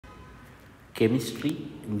Chemistry,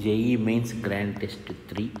 JEE Mains Grand Test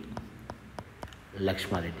 3,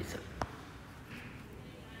 Lakshma Reddy sir.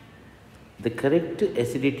 The correct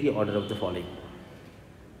acidity order of the following.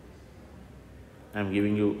 I am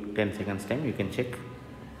giving you 10 seconds time, you can check.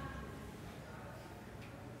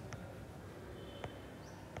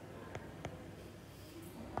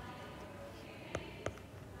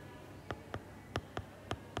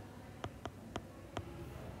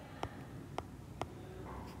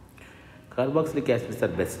 Carboxylic acids are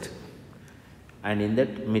best, and in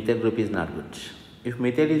that methyl group is not good. If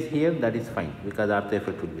methyl is here, that is fine because ortho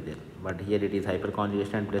effect will be there, but here it is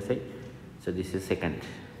hyperconjugation and plus I, so this is second.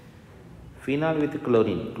 Phenol with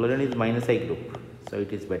chlorine, chlorine is minus I group, so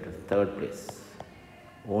it is better, third place.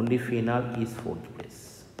 Only phenol is fourth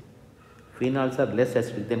place. Phenols are less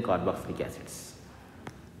acidic than carboxylic acids.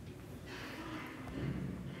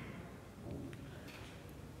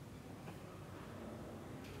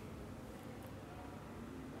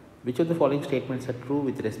 Which of the following statements are true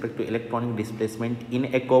with respect to electronic displacement in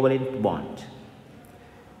a covalent bond?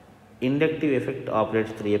 Inductive effect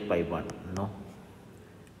operates through a pi bond. No.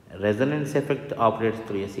 Resonance effect operates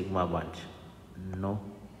through a sigma bond. No.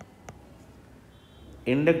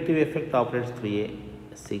 Inductive effect operates through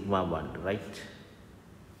a sigma bond, right?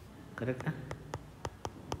 Correct? Huh?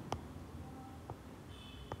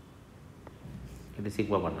 It is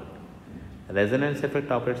sigma bond. Resonance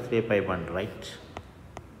effect operates through a pi bond, right?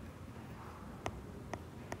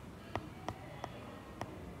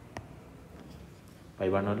 Pi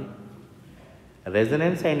bond only.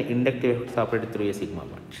 Resonance and inductive effects operate through a sigma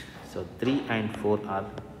bond. So 3 and 4 are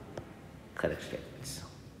correct statements.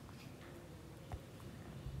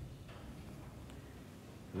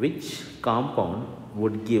 Which compound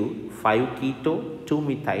would give 5-keto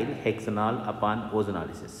 2-methyl hexanol upon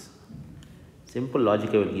ozonolysis? Simple logic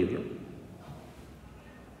I will give you.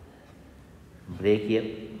 Break here.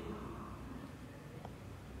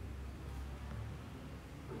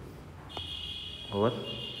 Over.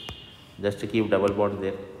 Just to keep double bond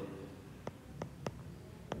there.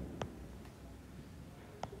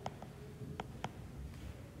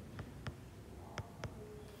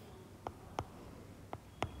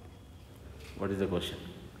 What is the question?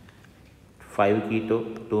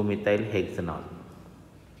 5-keto 2-methyl hexanol.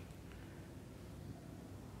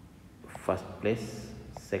 First place,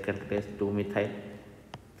 second place 2-methyl,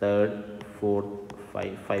 third, fourth,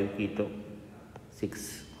 5-keto,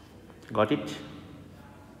 6. Got it?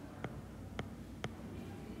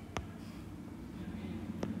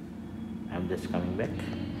 I am just coming back.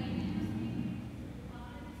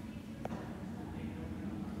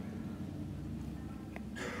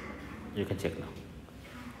 You can check now.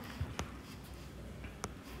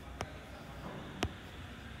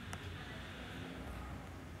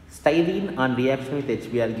 Styrene on reaction with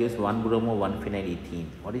HBr gives 1-bromo 1-phenylethene.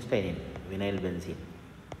 What is styrene? Vinyl benzene.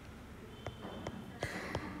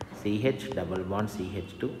 CH double bond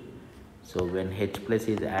CH2. So when H plus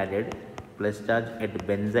is added, plus charge at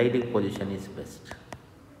benzylic position is best.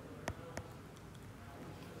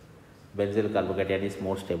 Benzyl carbocation is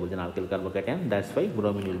more stable than alkyl carbocation. That's why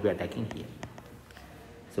bromine will be attacking here.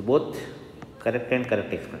 So both correct and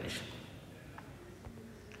correct explanation.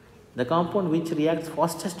 The compound which reacts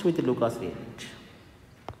fastest with the Lucas reagent.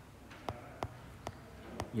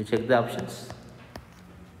 You check the options.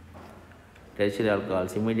 Tertiary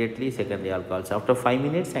alcohols immediately, secondary alcohols after 5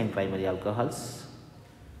 minutes, and primary alcohols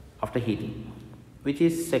after heating. Which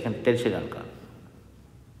is second tertiary alcohol?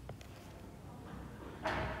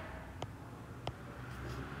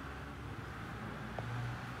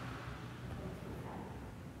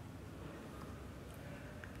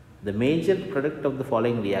 The major product of the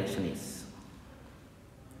following reaction is,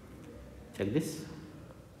 check this,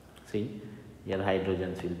 see here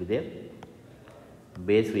hydrogens will be there,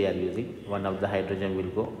 base we are using, one of the hydrogen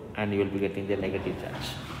will go and you will be getting the negative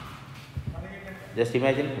charge. Just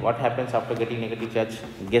imagine what happens after getting negative charge.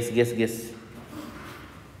 Guess.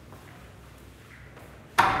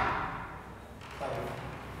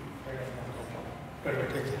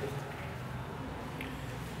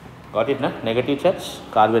 Got it, na? Negative charge,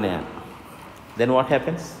 carbon ion. Then what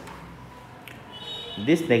happens?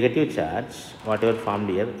 This negative charge, whatever formed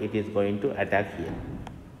here, it is going to attack here.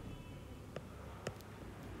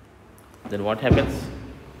 Then what happens?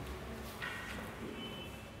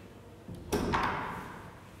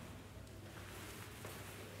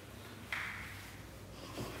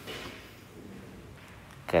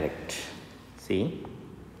 Correct. See,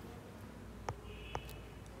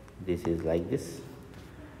 this is like this.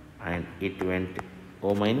 And it went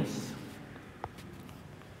O minus,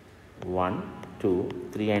 1, 2,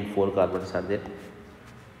 3 and 4 carbons are there.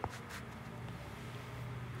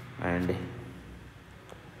 and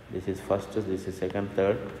this is first, this is second,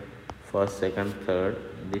 third, first, second, third,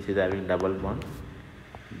 this is having double bond,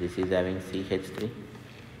 this is having CH3.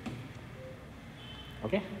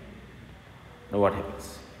 Okay, now what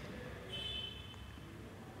happens?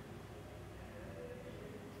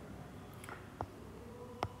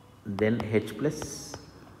 Then H plus,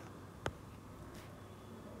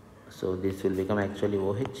 so this will become actually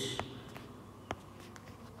OH,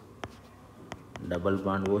 double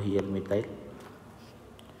bond O here methyl,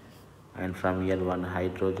 and from here one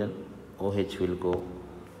hydrogen, OH will go,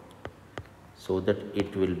 so that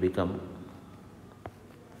it will become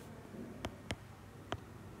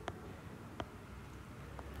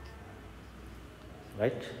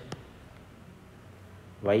right.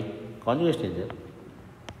 Why? Conjugation is there.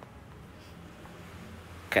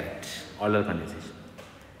 Correct. Aldol condensation.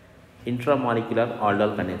 Intramolecular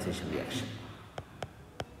aldol condensation reaction.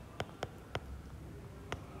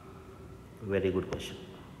 Very good question.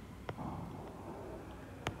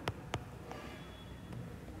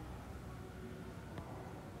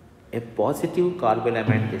 A positive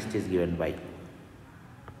carbolamine test is given by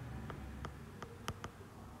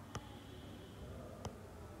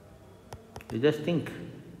you just think.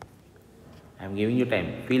 I am giving you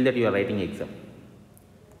time. Feel that you are writing exam.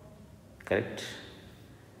 Correct.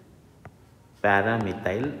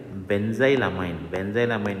 Paramethyl benzylamine.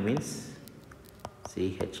 Benzylamine means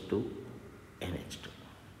CH2 NH2.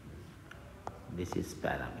 This is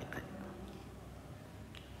paramethyl.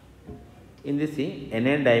 In this see,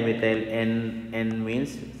 NN dimethyl, N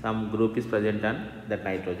means some group is present on that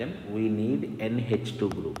nitrogen. We need NH2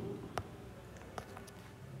 group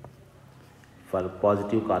for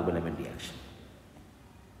positive carbolamine reaction.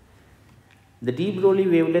 The de Broglie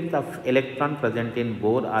wavelength of electron present in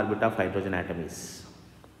Bohr orbit of hydrogen atom is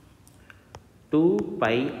 2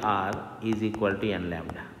 pi r is equal to n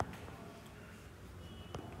lambda.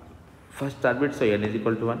 First orbit, so n is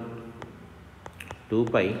equal to 1. 2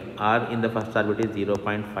 pi r in the first orbit is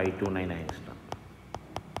 0.529 angstrom.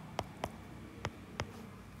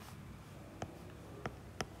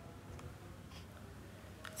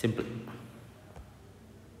 Simple.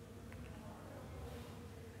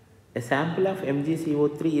 A sample of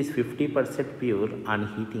MgCO3 is 50% pure on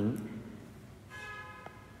heating.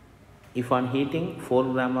 If on heating 4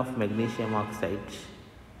 grams of magnesium oxide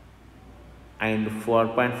and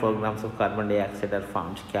 4.4 grams of carbon dioxide are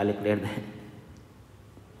formed, calculate the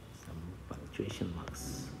some punctuation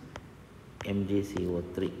marks.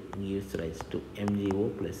 MgCO3 gives rise to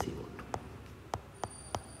MgO plus CO2.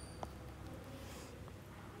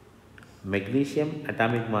 Magnesium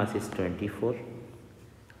atomic mass is 24.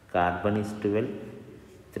 Carbon is 12,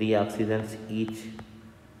 3 oxygens each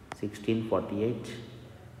 1648,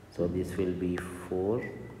 so this will be 4,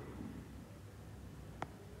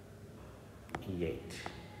 8.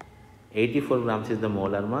 84 grams is the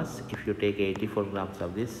molar mass. If you take 84 grams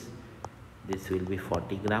of this will be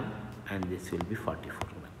 40 gram and this will be 44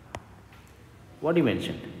 gram. What you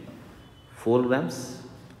mentioned? 4 grams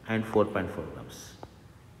and 4.4 grams.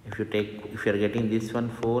 If you are getting this one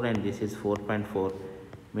 4 and this is 4.4,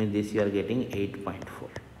 means this you are getting 8.4.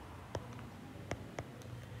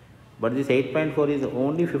 But this 8.4 is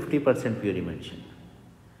only 50% pure mentioned.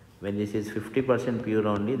 When this is 50% pure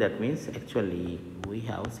only, that means actually we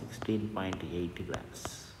have 16.8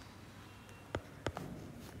 grams.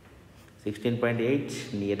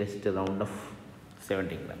 16.8 nearest round of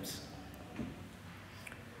 17 grams.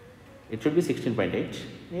 It should be 16.8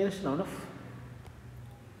 nearest round of.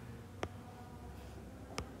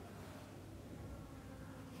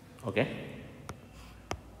 Okay.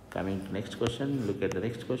 Coming to next question, look at the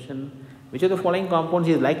next question. Which of the following compounds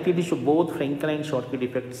is likely to show both Frenkel and Schottky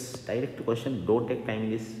effects? Direct question, don't take time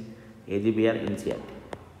in this. AGBR, NCERT.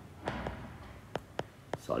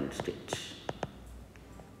 Solid state.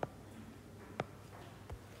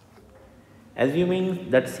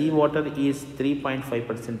 Assuming that seawater is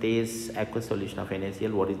 3.5% aqueous solution of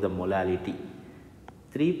NaCl, what is the molality?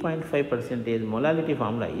 3.5% molality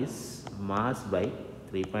formula is mass by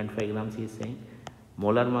 3.5 grams he is saying.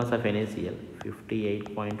 Molar mass of NaCl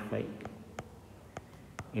 58.5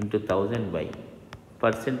 into 1000 by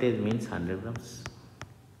percentage means 100 grams.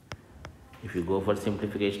 If you go for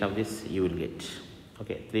simplification of this, you will get,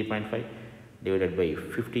 okay, 3.5 divided by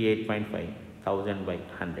 58.5, 1000 by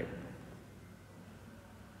 100.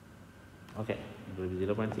 Okay, it will be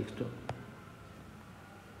 0.62.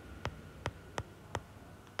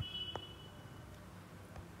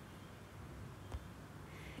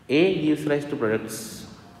 A gives rise to products,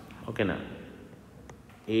 okay now.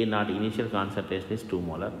 A naught initial concentration is 2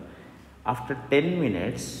 molar. After 10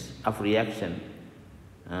 minutes of reaction,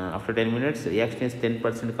 After 10 minutes, reaction is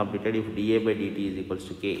 10% completed if dA by dt is equals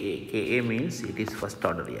to Ka. Ka means it is first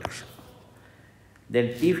order reaction.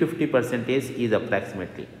 Then T 50% is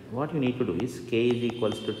approximately. What you need to do is K is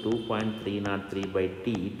equals to 2.303 by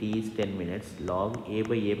T. T is 10 minutes log A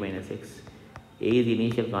by A minus X. A is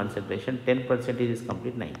initial concentration, 10% is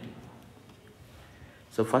complete 90.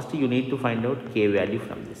 So first you need to find out K value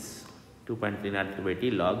from this. 2.303 by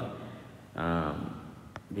T log.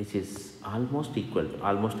 This is almost equal,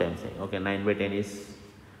 almost I am saying. Okay, 9 by 10 is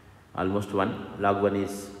almost 1. Log 1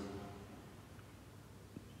 is,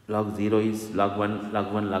 log 0 is log 1,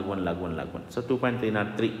 log 1, log 1, log 1, log 1. So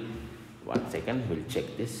 2.303. 1 second, we'll check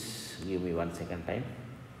this. Give me 1 second time.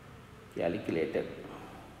 Calculator.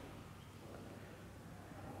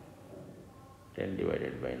 10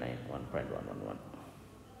 divided by 9, 1.111.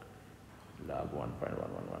 Log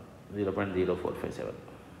 1.111. 0.0457.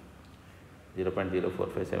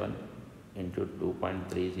 0.0457 into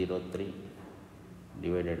 2.303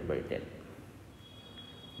 divided by 10.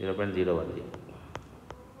 0.010.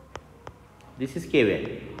 This is K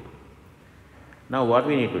value. Now what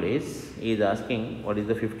we need to do is asking what is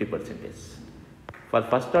the 50%. For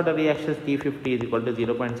first order reactions, T50 is equal to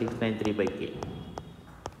 0.693 by K.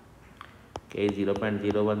 K is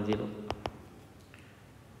 0.010.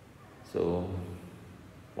 So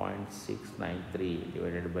 0.693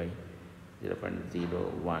 divided by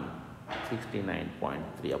 0.01,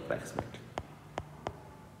 69.3 approximately.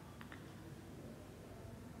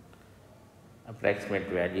 Approximate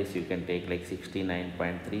values you can take like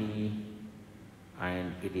 69.3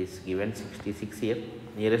 and it is given 66 here.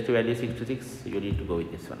 Nearest value 66, you need to go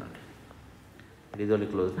with this one only. It is only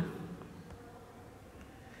close. Huh?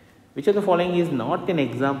 Which of the following is not an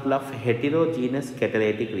example of heterogeneous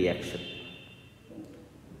catalytic reaction?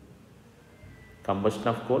 Combustion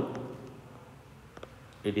of coal.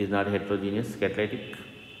 It is not heterogeneous catalytic.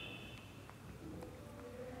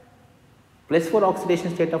 +4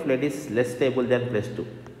 oxidation state of lead is less stable than +2.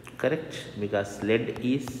 Correct? Because lead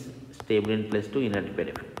is stable in +2 inert pair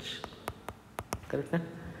effect. Correct?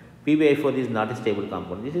 P by I4 is not a stable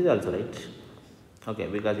compound. This is also right. Okay,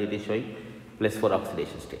 because it is showing +4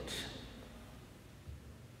 oxidation state.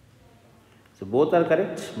 So both are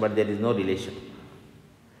correct, but there is no relation.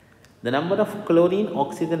 The number of chlorine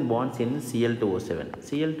oxygen bonds in Cl2O7.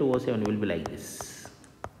 Cl2O7 will be like this.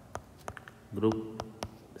 Group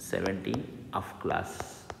 17 of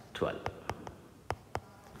class 12.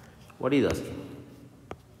 What is asking?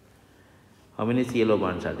 How many CLO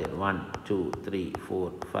bonds are there? 1, 2, 3,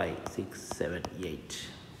 4, 5, 6, 7, 8.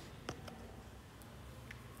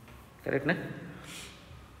 Correct, na?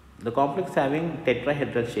 The complex having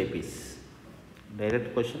tetrahedral shape is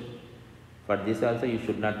direct question. For this also you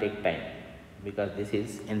should not take time because this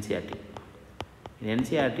is NCERT. In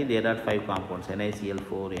NCERT there are 5 compounds: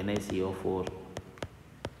 NiCl4, NiCO4,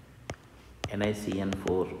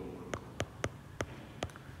 NiCN4,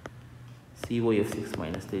 COF6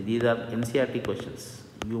 minus 3. These are NCERT questions.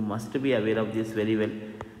 You must be aware of this very well.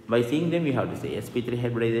 By seeing them you have to say sp3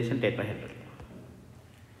 hybridization tetrahedral.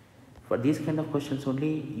 For these kind of questions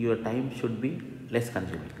only your time should be less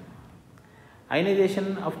consuming.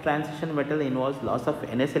 Ionization of transition metal involves loss of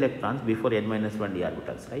ns electrons before n-1 d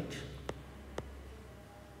orbitals, right?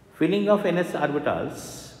 Filling of ns orbitals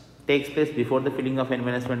takes place before the filling of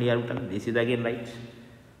n-1 d orbital. This is again right.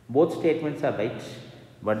 Both statements are right,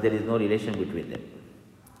 but there is no relation between them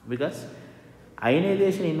because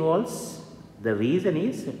ionization involves, the reason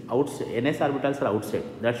is outside, ns orbitals are outside.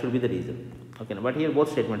 That should be the reason. Okay, but here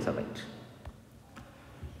both statements are right.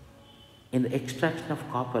 In the extraction of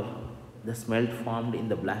copper, the smelt formed in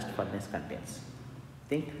the blast furnace contains.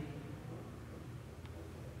 Think.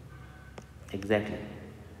 Exactly.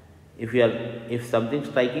 If something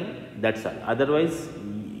striking, that's all. Otherwise,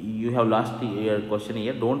 you have lost your question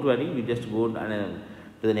here. Don't worry. You just go to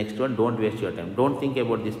the next one. Don't waste your time. Don't think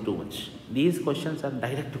about this too much. These questions are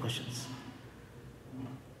direct questions.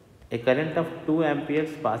 A current of 2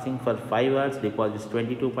 amperes passing for 5 hours deposits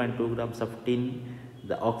 22.2 grams of tin.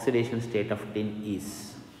 The oxidation state of tin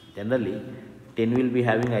is, generally tin will be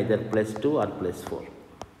having either +2 or +4.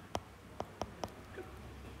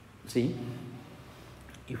 See,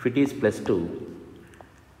 if it is +2,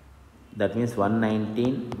 that means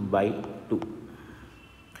 119 by 2.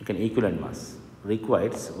 Okay, equivalent mass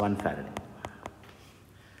requires 1 Faraday.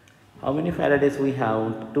 How many Faradays we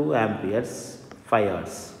have? 2 amperes, 5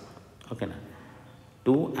 hours. Okay, now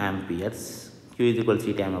 2 amperes, Q is equal to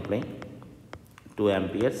C time applying. 2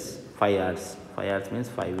 amperes, 5 hours. 5 hours means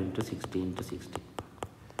 5 into 60 into 60.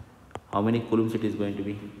 How many coulombs it is going to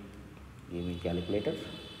be? Give me calculator.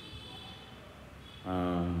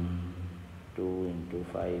 2 into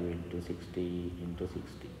 5 into 60 into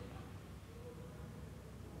 60.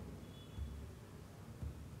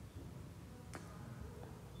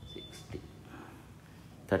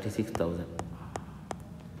 36,000.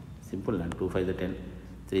 Simple, and 2 5 the 10,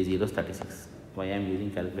 3 zeros 36. Why I am using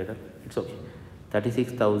calculator? It's okay.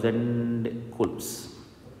 36,000 coulombs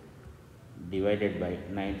divided by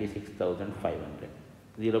 96,500.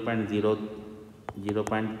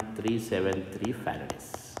 0.373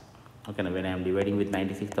 Faradays. Okay, now when I am dividing with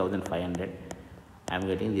 96,500, I am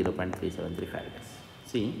getting 0.373 Faradays.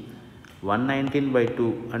 See, 119 by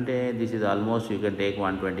 2, and this is almost, you can take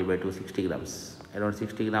 120 by 2, 60 grams. Around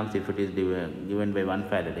 60 grams, if it is given by 1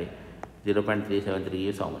 Faraday, 0.373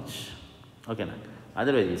 gives how much? Okay, now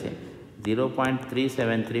otherwise you say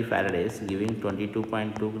 0.373 Faradays giving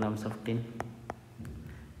 22.2 grams of tin.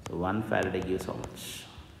 So 1 Faraday gives how much?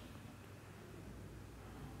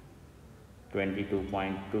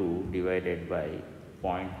 22.2 divided by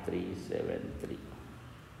 0.373.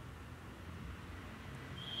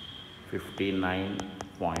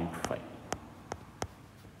 59.5.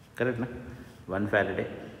 Correct, na? 1 Faraday,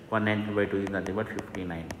 190 by 2 is nothing but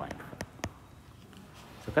 59.5.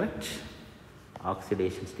 So correct.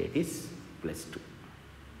 Oxidation state is +2.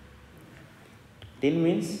 Tin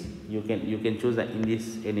means you can choose in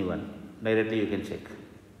this anyone. Directly you can check.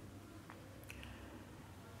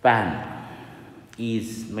 PAN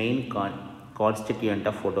is main constituent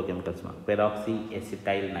of photochemical smog,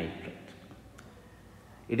 peroxyacetyl nitrate.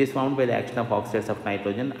 It is found by the action of oxides of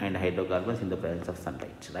nitrogen and hydrocarbons in the presence of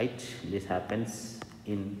sunlight, right? This happens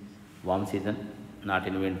in warm season, not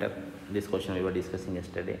in winter. This question we were discussing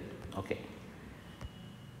yesterday. Okay.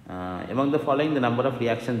 Among the following, the number of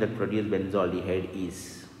reactions that produce benzaldehyde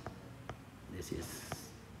is, this is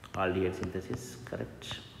aldehyde synthesis,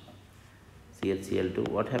 correct? CHCl2,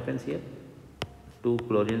 what happens here? 2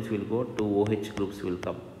 chlorines will go, 2 OH groups will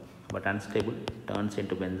come, but unstable, turns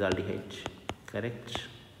into benzaldehyde, correct?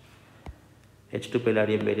 H2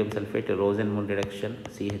 palladium barium sulfate, Rosenmund reduction,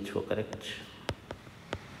 CH4, correct?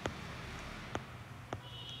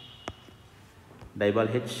 Dibal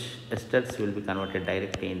H esters will be converted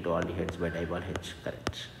directly into aldehydes by dibal H,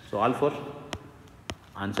 correct? So all 4,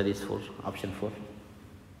 answer is 4, option 4.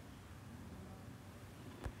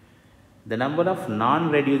 The number of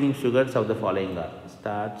non-reducing sugars of the following are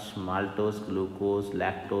starch, maltose, glucose,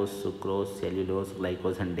 lactose, sucrose, cellulose,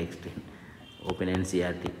 glycose and dextrin. Open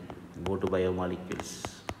NCERT, go to biomolecules,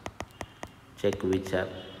 check which are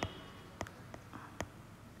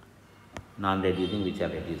non-reducing, which are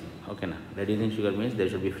reducing. Okay, now reducing sugar means there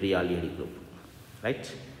should be free aldehyde group, right?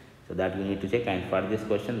 So that we need to check, and for this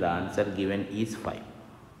question the answer given is 5.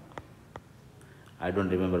 I don't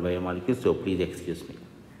remember biomolecules, so please excuse me.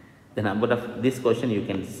 The number of, this question you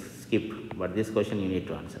can skip, but this question you need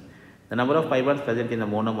to answer. The number of pi bonds present in the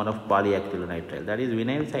monomer of polyacrylonitrile, that is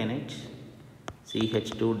vinyl cyanide,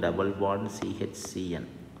 CH2 double bond CHCN,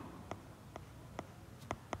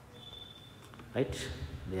 right?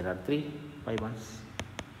 There are 3 pi bonds.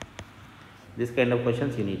 This kind of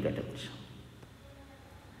questions you need to attempt.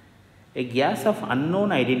 A gas of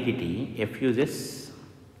unknown identity effuses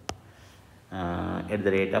at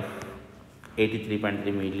the rate of 83.3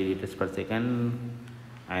 milliliters per second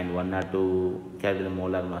and 1 or 2 carry the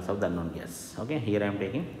molar mass of the unknown gas. Okay, here I am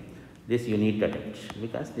taking this, you need to attempt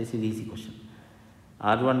because this is easy question.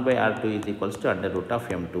 R1 by R2 is equals to under root of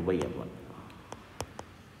M2 by M1.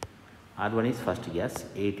 R1 is first gas,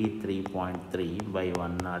 83.3 by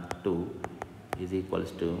 102 is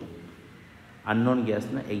equals to unknown gas,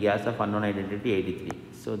 a gas of unknown identity 83.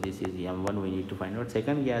 So this is M1 we need to find out.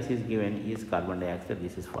 Second gas is given is carbon dioxide,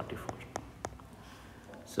 this is 44.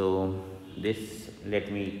 So this,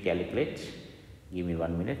 let me calculate, give me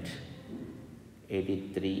 1 minute.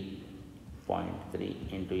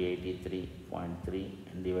 83.3 into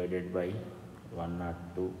 83.3 divided by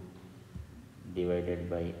 102 divided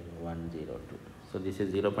by 102. So this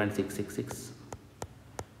is 0.666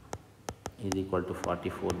 is equal to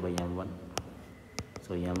 44 by M1.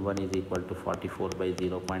 So M1 is equal to 44 by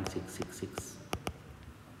 0.666.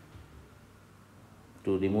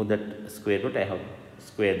 To remove that square root, I have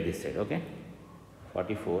squared this side, okay?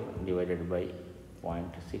 44 divided by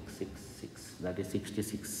 0.666, that is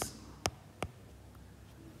 66.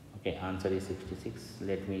 Okay, answer is 66.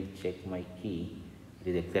 Let me check my key.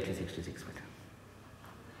 It is exactly 66.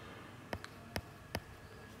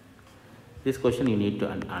 This question you need to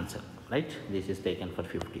answer, right? This is taken for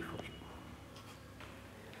 54.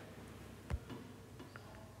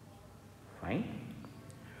 Fine.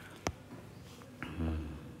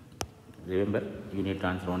 Remember, you need to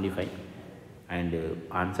answer only 5 and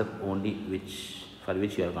answer only for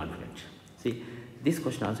which you are confident. See, this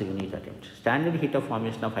question also you need to attempt. Standard heat of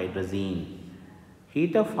formation of hydrazine.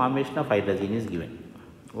 Heat of formation of hydrazine is given.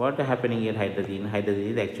 What is happening here?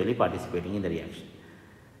 Hydrazine is actually participating in the reaction.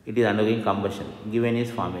 It is undergoing combustion. Given is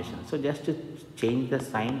formation. So just to change the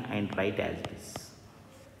sign and write as it is.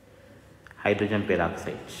 Hydrogen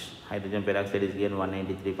peroxide. Hydrogen peroxide is given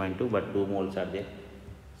 193.2, but 2 moles are there.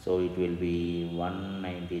 So it will be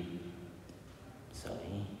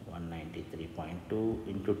 193.2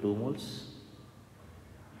 into 2 moles.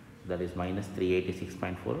 That is minus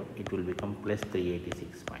 386.4. It will become plus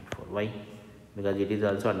 386.4. Why? Because it is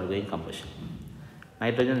also undergoing combustion.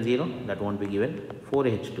 Nitrogen 0, that won't be given.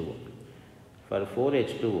 4H2O. For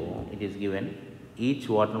 4H2O, it is given each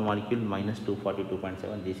water molecule minus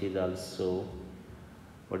 242.7. This is also,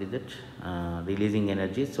 what is it? Releasing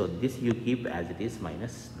energy. So this you keep as it is,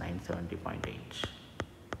 minus 970.8.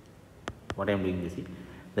 What I am doing this is,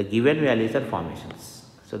 the given values are formations.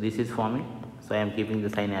 So this is forming. So I am keeping the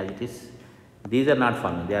sign as it is. These are not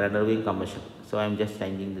forming, they are undergoing combustion. So I am just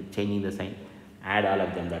changing the sign. Add all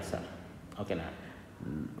of them, that's all. Okay, now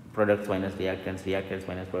products minus reactants, reactants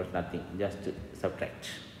minus products, nothing. Just subtract.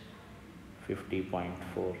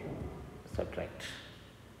 50.4 subtract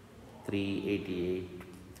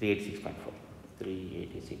 386.4.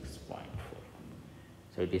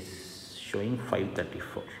 So it is showing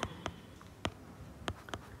 534.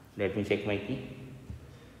 Let me check my key.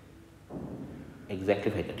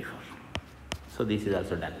 Exactly 534. So this is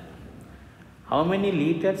also done. How many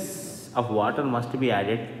liters of water must be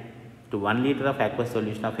added to 1 liter of aqueous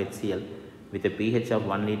solution of HCl with a pH of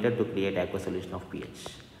 1 liter to create aqueous solution of pH?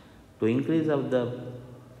 To increase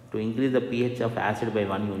the pH of acid by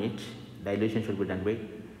 1 unit, dilution should be done by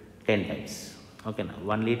 10 times. Okay, now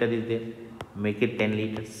 1 liter is there, make it 10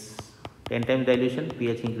 liters. 10 times dilution,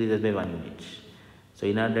 pH increases by 1 unit. So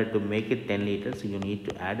in order to make it 10 liters, you need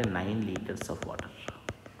to add 9 liters of water.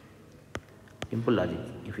 Simple logic.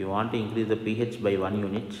 If you want to increase the pH by 1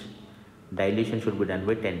 unit, dilution should be done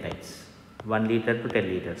by 10 times. 1 liter to 10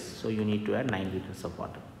 liters. So you need to add 9 liters of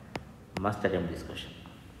water. Must attempt this question.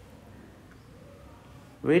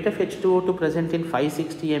 Weight of H2O2 present in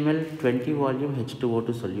 560 ml 20 volume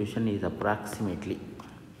H2O2 solution is approximately.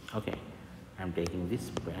 Okay, I am taking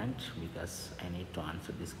this branch because I need to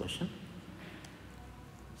answer this question.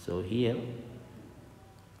 So here,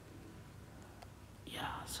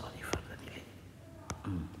 sorry for the delay.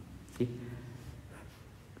 See,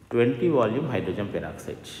 20 volume hydrogen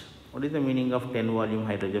peroxide. What is the meaning of 10 volume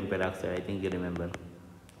hydrogen peroxide? I think you remember.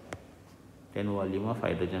 10 volume of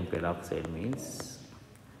hydrogen peroxide means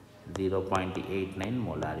 0.89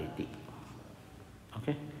 molarity.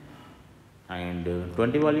 Okay, and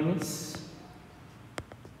 20 volume is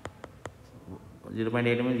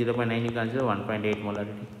 0.8 means 0.9, you consider 1.8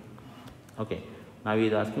 molarity. Okay, now he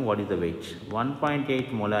is asking what is the weight.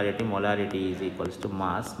 1.8 molarity is equals to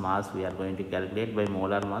mass. Mass we are going to calculate by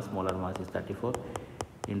molar mass. Molar mass is 34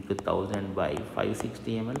 into 1000 by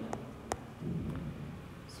 560 ml.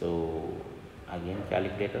 So again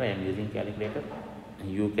calculator, I am using calculator.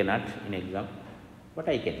 You cannot in exam, but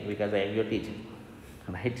I can because I am your teacher,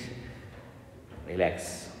 right?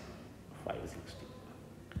 Relax. 560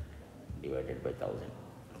 divided by 1000,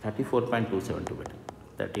 34.272 better.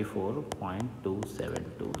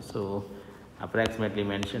 34.272. So approximately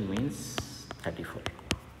mentioned means 34.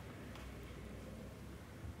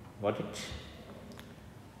 Got it?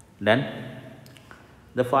 Done.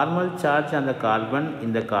 The formal charge on the carbon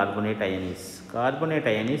in the carbonate ion is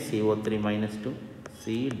CO3 minus 2,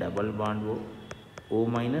 C double bond O, O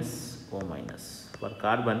minus, O minus. For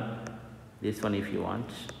carbon, this one if you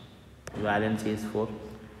want, valence is 4,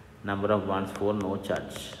 number of bonds 4, no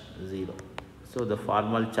charge 0. So the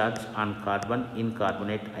formal charge on carbon in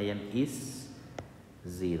carbonate ion is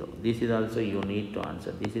 0. This is also you need to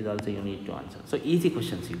answer. This is also you need to answer. So easy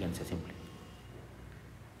questions you can say simply.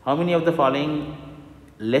 How many of the following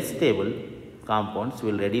less stable compounds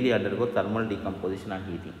will readily undergo thermal decomposition and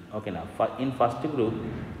heating? Okay, now in first group,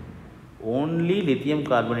 only lithium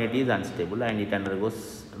carbonate is unstable and it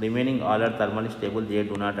undergoes. Remaining all are thermally stable, they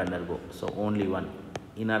do not undergo. So only one.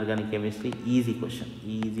 Inorganic chemistry, easy question,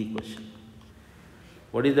 easy question.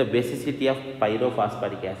 What is the basicity of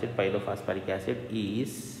pyrophosphoric acid? Pyrophosphoric acid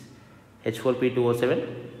is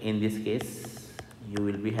H4P2O7. In this case, you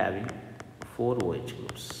will be having 4 OH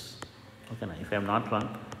groups. Okay, now if I am not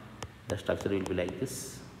wrong, the structure will be like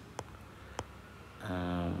this.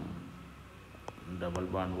 Double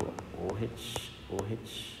bond OH,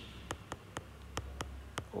 OH,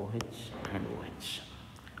 OH and OH.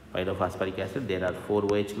 Pyrophosphoric acid, there are 4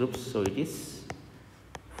 OH groups, so it is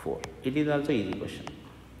 4. It is also easy question.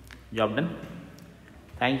 Job done.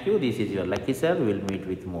 Thank you. This is your Lucky Sir. We will meet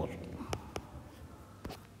with more.